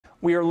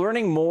We are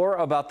learning more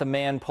about the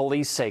man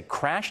police say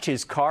crashed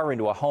his car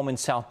into a home in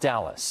South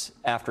Dallas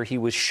after he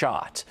was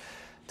shot.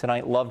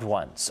 Tonight, loved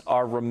ones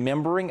are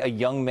remembering a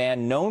young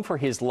man known for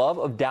his love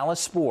of Dallas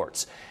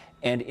sports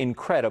and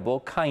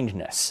incredible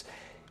kindness.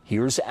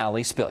 Here's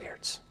Allie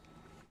Spillyards.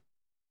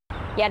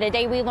 Yeah,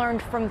 today we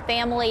learned from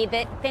family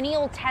that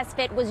Finial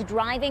Tesfit was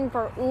driving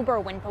for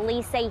Uber when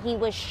police say he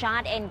was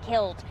shot and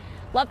killed.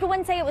 Loved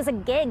ones say it was a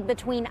gig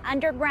between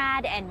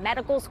undergrad and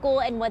medical school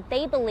and what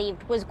they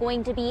believed was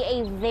going to be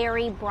a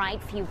very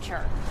bright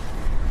future.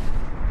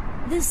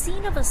 The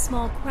scene of a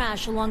small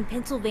crash along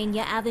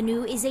Pennsylvania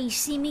Avenue is a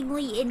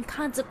seemingly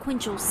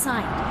inconsequential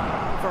sight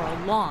for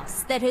a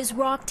loss that has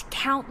rocked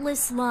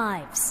countless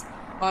lives.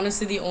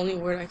 Honestly, the only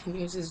word I can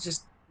use is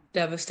just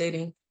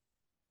devastating,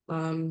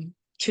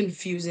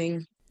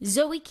 confusing.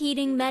 Zoe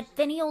Keating met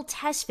Finial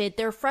Tesfit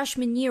their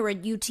freshman year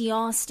at UT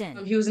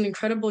Austin. He was an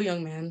incredible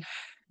young man.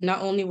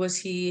 Not only was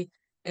he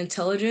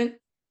intelligent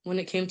when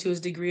it came to his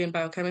degree in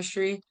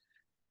biochemistry,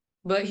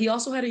 but he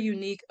also had a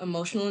unique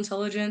emotional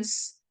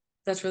intelligence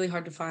that's really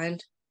hard to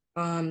find.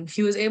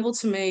 He was able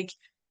to make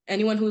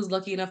anyone who was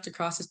lucky enough to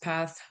cross his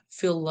path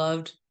feel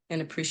loved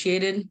and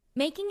appreciated.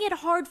 Making it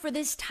hard for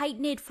this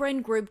tight-knit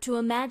friend group to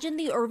imagine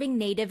the Irving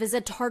native as a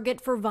target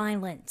for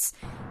violence.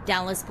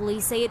 Dallas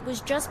police say it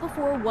was just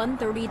before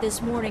 1:30 this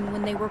morning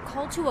when they were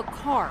called to a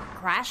car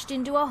crashed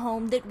into a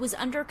home that was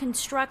under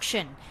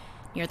construction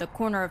near the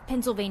corner of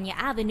Pennsylvania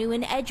Avenue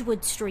and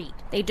Edgewood Street.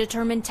 They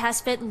determined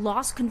Tesfit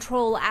lost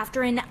control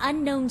after an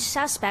unknown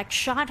suspect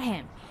shot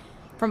him.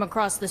 From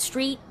across the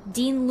street,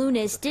 Dean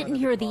Lunis didn't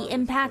hear the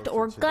impact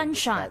or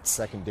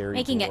gunshots,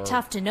 making it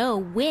tough to know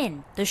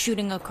when the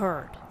shooting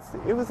occurred.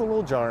 It was a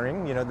little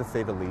jarring, to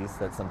say the least,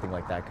 that something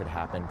like that could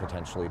happen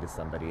potentially to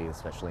somebody,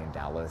 especially in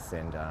Dallas.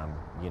 And,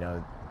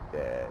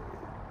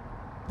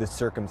 the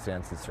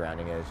circumstances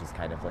surrounding it is just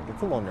kind of like,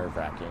 it's a little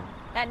nerve-wracking.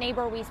 That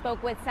neighbor we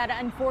spoke with said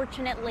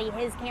unfortunately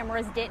his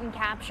cameras didn't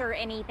capture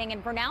anything,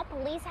 and for now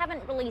police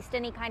haven't released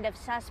any kind of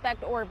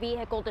suspect or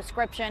vehicle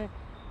description,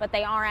 but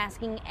they are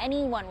asking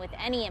anyone with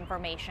any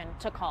information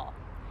to call.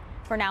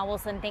 For now, we'll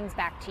send things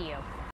back to you.